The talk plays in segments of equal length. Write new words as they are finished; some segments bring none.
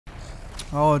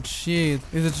Oh shit.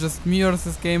 Is it just me or is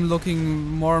this game looking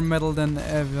more metal than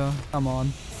ever? Come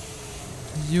on.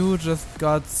 You just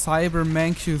got Cyber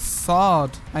Mancu's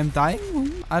sword. I'm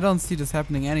dying? I don't see this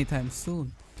happening anytime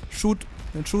soon. Shoot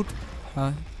and shoot.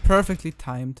 Perfectly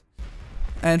timed.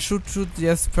 And shoot,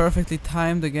 yes, perfectly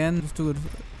timed again. Let's do it.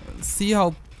 See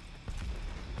how...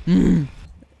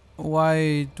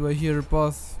 Why do I hear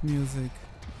boss music?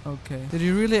 Okay. Did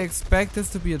you really expect this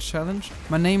to be a challenge?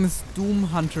 My name is Doom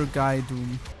Hunter Guy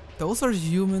Doom. Those are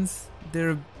humans.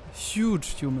 They're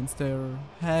huge humans. They're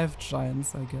half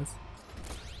giants, I guess.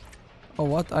 Oh,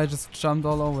 what? I just jumped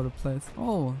all over the place.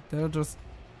 Oh, they're just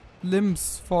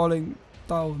limbs falling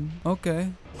down.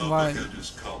 Okay. Why?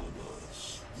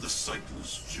 The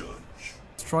sightless judge.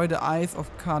 Destroy the eyes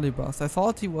of Calibas. I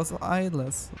thought he was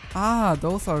eyeless. Ah,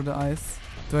 those are the eyes.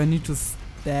 Do I need to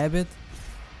stab it?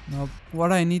 No.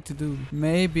 What I need to do?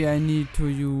 Maybe I need to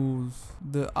use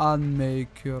the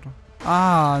Unmaker.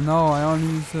 Ah, no, I only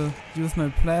need to use my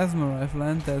plasma rifle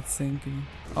and that's sinking.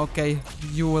 Okay,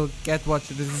 you will get what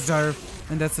you deserve.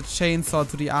 And that's a chainsaw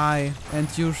to the eye. And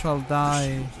you shall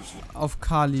die of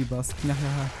Calibas.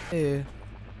 Hey,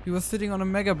 he was sitting on a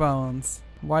mega bounce.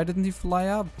 Why didn't he fly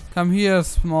up? Come here,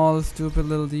 small, stupid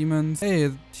little demons.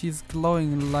 Hey, he's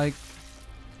glowing like...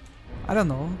 I don't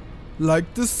know.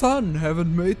 Like the sun.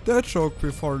 Haven't made that joke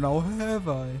before now, have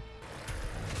I?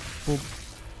 Boop.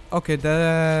 Okay,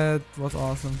 that was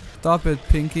awesome. Stop it,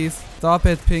 pinkies. Stop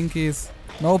it, pinkies.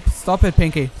 Nope, stop it,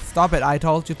 pinky. Stop it, I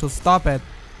told you to stop it.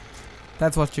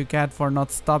 That's what you get for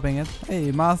not stopping it.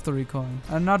 Hey, mastery coin.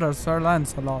 Another Sir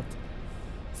Lancelot.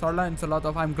 Sir Lancelot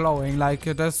of I'm glowing like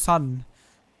the sun.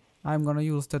 I'm gonna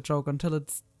use that joke until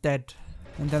it's dead.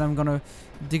 And then I'm gonna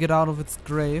dig it out of its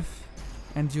grave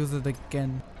and use it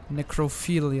again.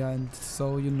 Necrophilia, and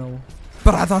so you know.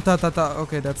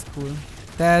 Okay, that's cool.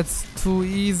 That's too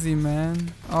easy,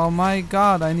 man. Oh my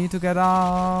god, I need to get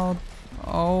out.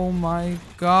 Oh my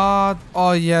god.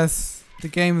 Oh yes, the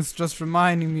game is just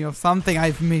reminding me of something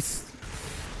I've missed.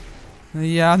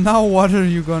 Yeah, now what are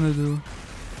you gonna do?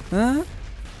 Huh?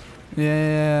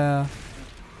 Yeah.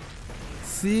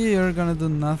 See, you're gonna do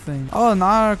nothing. Oh, an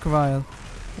arc vial.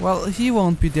 Well, he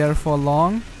won't be there for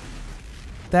long.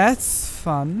 That's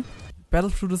fun.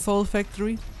 Battle through the soul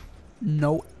factory?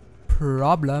 No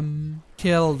problem.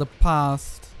 Kill the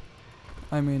past.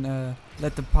 I mean,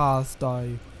 let the past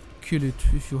die. Kill it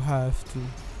if you have to.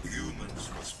 Humans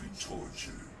must be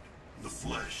tortured. The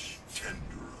flesh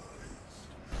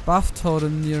tenderized. Buff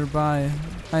totem nearby.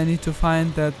 I need to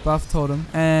find that buff totem.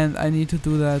 And I need to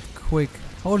do that quick.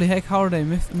 Holy heck, how are they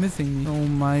missing me? Oh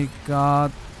my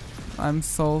god. I'm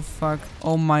so fucked.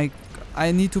 Oh my...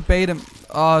 I need to bait him.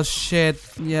 Oh shit.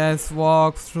 Yes,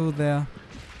 walk through there.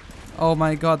 Oh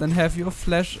my god, and have your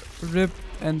flesh ripped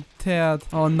and teared.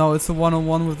 Oh no, it's a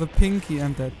one-on-one with a pinky.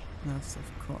 I'm dead. Yes,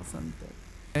 of course I'm dead.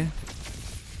 Okay.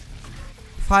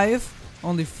 5?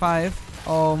 Only 5?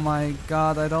 Oh my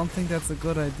god, I don't think that's a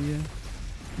good idea.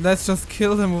 Let's just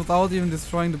kill them without even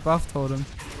destroying the buff totem.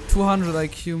 200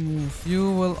 IQ move. You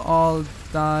will all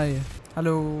die.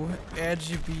 Hello,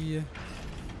 RGB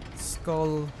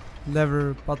skull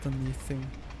lever button thing.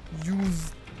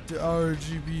 Use the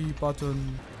RGB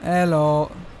button.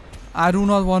 Hello. I do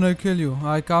not want to kill you.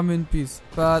 I come in peace.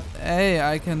 But hey,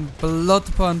 I can blood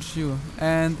punch you.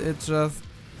 And it just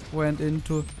went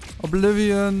into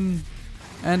oblivion.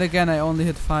 And again, I only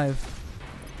hit 5.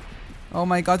 Oh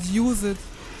my god, use it.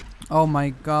 Oh my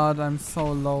god, I'm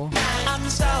so low. I'm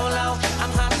so low,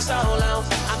 I'm so low,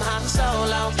 I'm so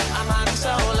low, I'm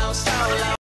so low, so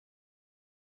low.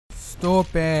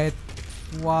 Stupid.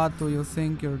 What do you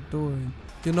think you're doing?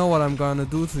 You know what I'm gonna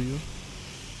do to you?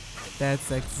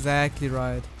 That's exactly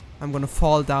right. I'm gonna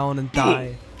fall down and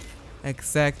die.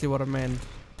 Exactly what I meant.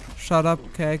 Shut up,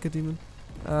 Kakademon.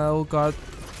 Oh god.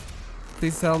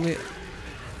 Please tell me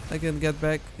I can get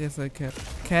back. Yes, I can.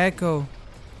 Kako.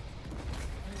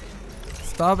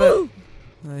 Stop it.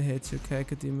 I hate you,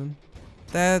 Kakademon.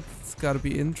 That's gotta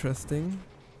be interesting.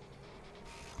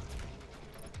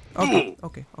 Okay,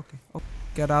 okay. Oh,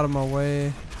 get out of my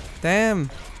way. Damn.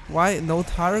 Why no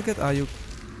target? Are you?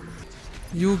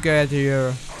 You get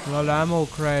here. Well, ammo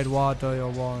crate. What do you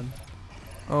want?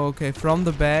 Okay, from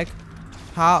the back.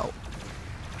 How?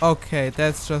 Okay,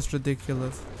 that's just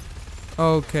ridiculous.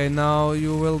 Okay, now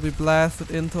you will be blasted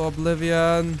into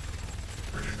oblivion.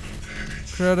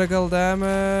 Critical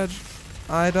damage.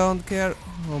 I don't care.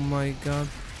 Oh my god.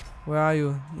 Where are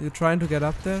you? You trying to get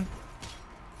up there?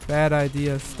 Bad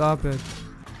idea. Stop it.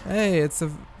 Hey, it's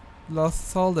a lost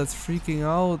soul that's freaking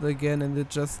out again and it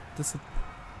just disappeared.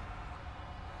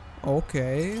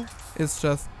 Okay. It's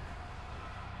just...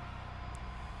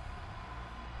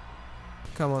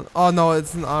 come on. Oh no,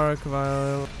 it's an arc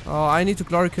vial. Oh, I need to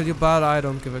glory kill you, but I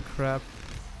don't give a crap.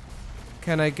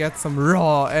 Can I get some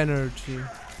raw energy?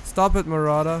 Stop it,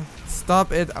 Marauder.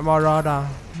 Stop it, Marauder.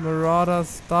 Marauder,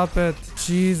 stop it.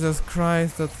 Jesus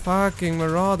Christ, that fucking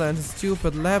Marauder and his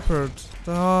stupid leopard.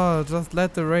 Oh, just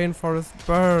let the rainforest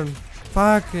burn.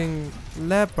 Fucking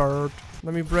leopard.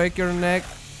 Let me break your neck.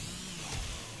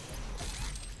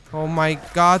 Oh my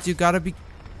god, you gotta be...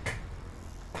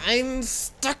 I'm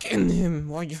stuck in him.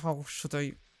 Why, how should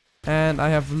I... And I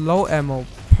have low ammo.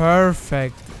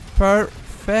 Perfect.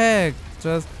 Perfect.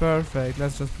 Just perfect.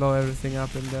 Let's just blow everything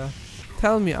up in there.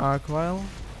 Tell me, Arcvile,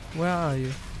 where are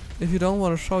you? If you don't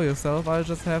want to show yourself, I'll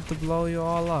just have to blow you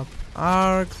all up.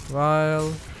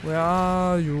 Arcvile, where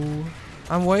are you?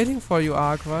 I'm waiting for you,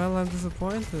 Arcvile. I'm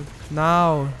disappointed.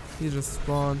 Now, he just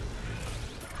spawned.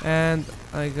 And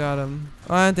I got him.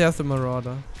 Oh, and there's the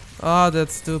Marauder. Oh,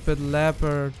 that stupid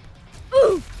leopard.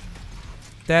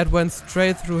 That went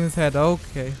straight through his head.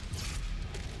 Okay.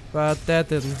 But that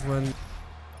didn't win.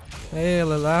 Hey,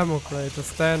 little ammo crate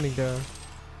just standing there.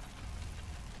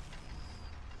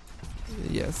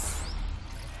 Yes.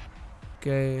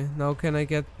 Okay, now can I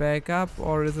get back up,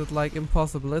 or is it like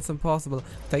impossible? It's impossible.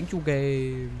 Thank you,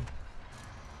 game.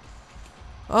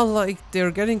 Oh, like they're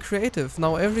getting creative.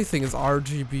 Now everything is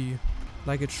RGB,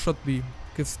 like it should be.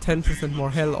 Gives 10%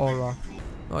 more hell aura.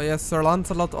 Oh yes, Sir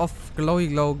Lancelot of glowy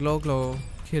glow.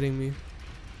 Kidding me.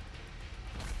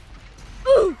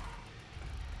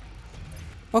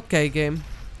 Okay, game.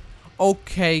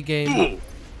 Okay, game.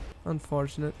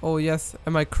 Unfortunate. Oh yes,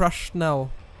 am I crushed now?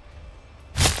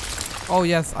 Oh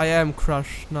yes, I am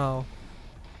crushed now.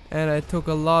 And I took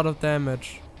a lot of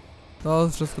damage. I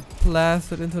was just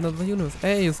blasted into another universe.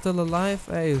 Hey, you still alive?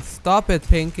 Hey, stop it,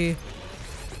 Pinky.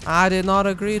 I did not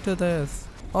agree to this.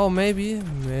 Oh, maybe.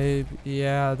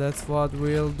 Yeah, that's what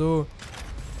we'll do.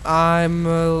 I'm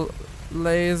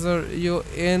laser you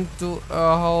into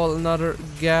a whole another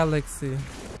galaxy.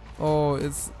 Oh,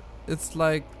 it's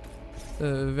like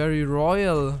very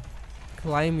royal,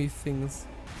 climby things.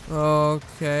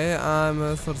 Okay,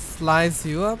 I'm sort of slice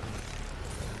you up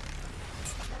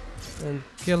and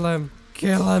kill him.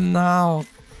 Kill him now.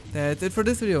 That's it for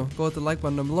this video. Go to the like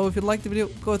button down below if you liked the video.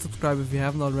 Go and subscribe if you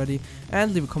haven't already,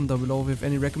 and leave a comment down below if you have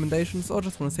any recommendations or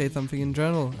just want to say something in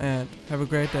general. And have a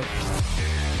great day.